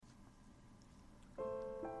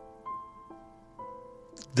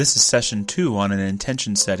This is session 2 on an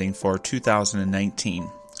intention setting for 2019,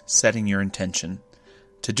 setting your intention.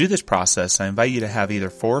 To do this process, I invite you to have either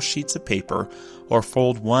 4 sheets of paper or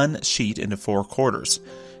fold one sheet into 4 quarters.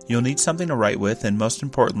 You'll need something to write with and, most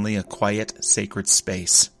importantly, a quiet, sacred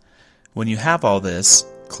space. When you have all this,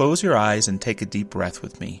 close your eyes and take a deep breath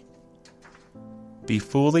with me. Be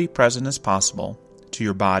fully present as possible to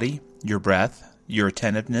your body, your breath, your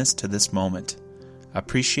attentiveness to this moment.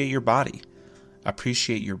 Appreciate your body.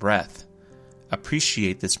 Appreciate your breath.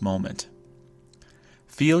 Appreciate this moment.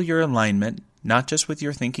 Feel your alignment, not just with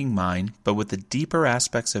your thinking mind, but with the deeper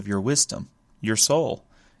aspects of your wisdom, your soul,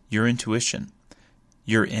 your intuition,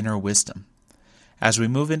 your inner wisdom. As we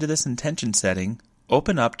move into this intention setting,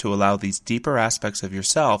 open up to allow these deeper aspects of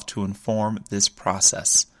yourself to inform this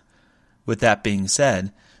process. With that being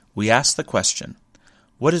said, we ask the question,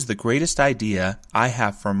 what is the greatest idea I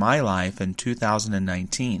have for my life in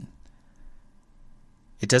 2019?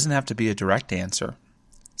 It doesn't have to be a direct answer.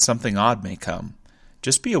 Something odd may come.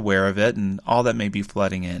 Just be aware of it and all that may be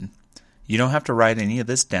flooding in. You don't have to write any of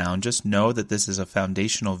this down. Just know that this is a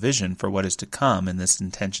foundational vision for what is to come in this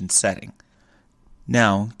intention setting.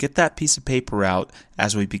 Now, get that piece of paper out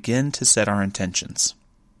as we begin to set our intentions.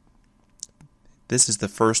 This is the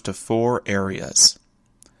first of 4 areas.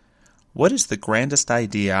 What is the grandest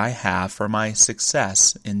idea I have for my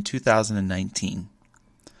success in 2019?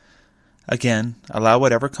 Again, allow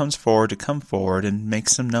whatever comes forward to come forward and make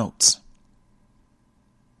some notes.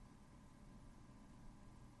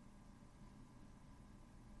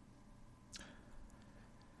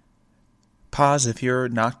 Pause if you're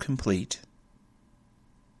not complete,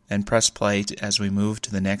 and press play as we move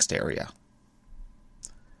to the next area.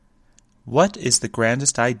 What is the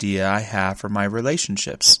grandest idea I have for my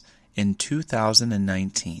relationships in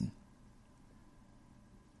 2019?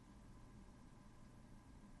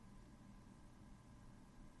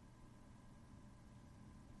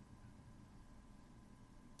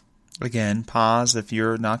 Again, pause if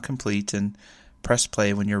you're not complete and press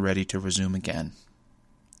play when you're ready to resume again.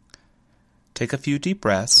 Take a few deep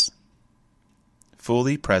breaths,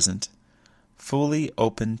 fully present, fully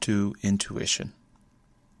open to intuition.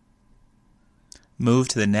 Move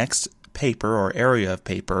to the next paper or area of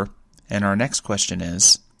paper, and our next question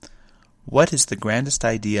is, what is the grandest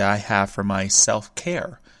idea I have for my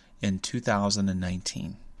self-care in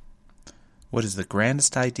 2019? What is the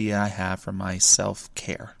grandest idea I have for my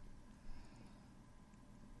self-care?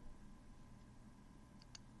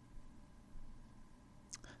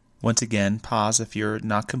 Once again, pause if you're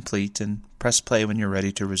not complete and press play when you're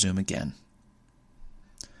ready to resume again.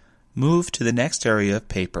 Move to the next area of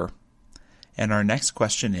paper, and our next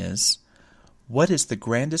question is, what is the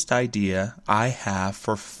grandest idea I have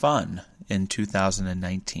for fun in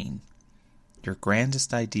 2019? Your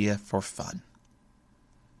grandest idea for fun.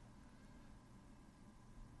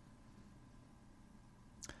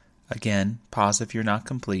 Again, pause if you're not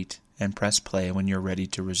complete and press play when you're ready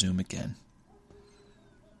to resume again.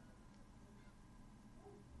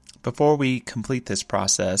 Before we complete this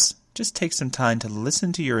process, just take some time to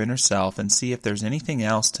listen to your inner self and see if there's anything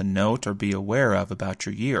else to note or be aware of about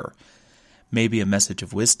your year. Maybe a message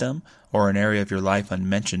of wisdom or an area of your life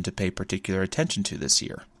unmentioned to pay particular attention to this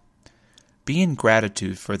year. Be in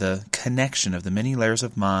gratitude for the connection of the many layers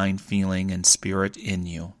of mind, feeling, and spirit in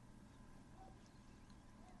you.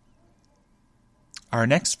 Our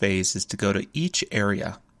next phase is to go to each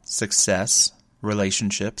area, success,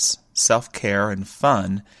 relationships, self-care, and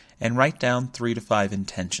fun, and write down 3 to 5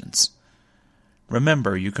 intentions.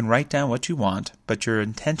 Remember, you can write down what you want, but your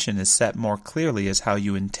intention is set more clearly as how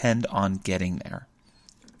you intend on getting there.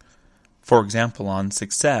 For example, on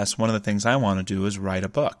success, one of the things I want to do is write a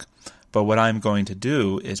book. But what I'm going to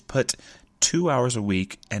do is put 2 hours a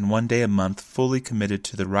week and 1 day a month fully committed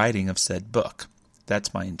to the writing of said book.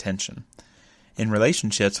 That's my intention. In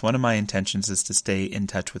relationships, one of my intentions is to stay in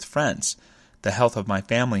touch with friends. The health of my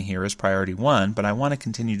family here is priority 1, but I want to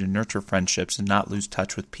continue to nurture friendships and not lose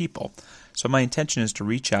touch with people. So my intention is to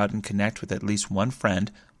reach out and connect with at least one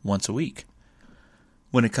friend once a week.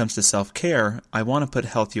 When it comes to self-care, I want to put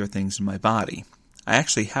healthier things in my body. I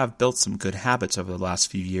actually have built some good habits over the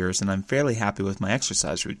last few years, and I'm fairly happy with my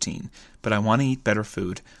exercise routine, but I want to eat better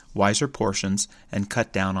food, wiser portions, and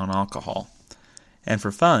cut down on alcohol. And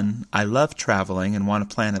for fun, I love traveling and want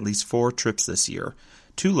to plan at least 4 trips this year.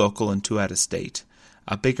 2 local and 2 out of state.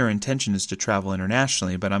 A bigger intention is to travel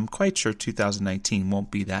internationally, but I'm quite sure 2019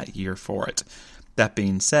 won't be that year for it. That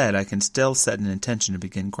being said, I can still set an intention to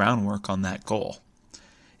begin groundwork on that goal.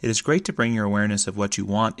 It is great to bring your awareness of what you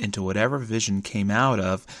want into whatever vision came out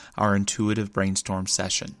of our intuitive brainstorm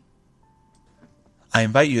session. I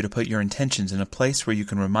invite you to put your intentions in a place where you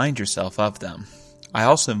can remind yourself of them. I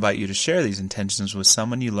also invite you to share these intentions with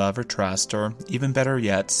someone you love or trust, or even better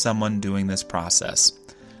yet, someone doing this process.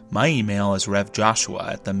 My email is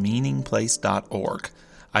revjoshua@themeaningplace.org.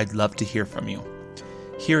 I'd love to hear from you.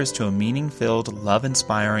 Here is to a meaning-filled,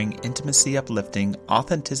 love-inspiring, intimacy-uplifting,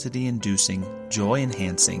 authenticity-inducing,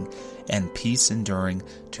 joy-enhancing, and peace-enduring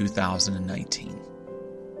 2019.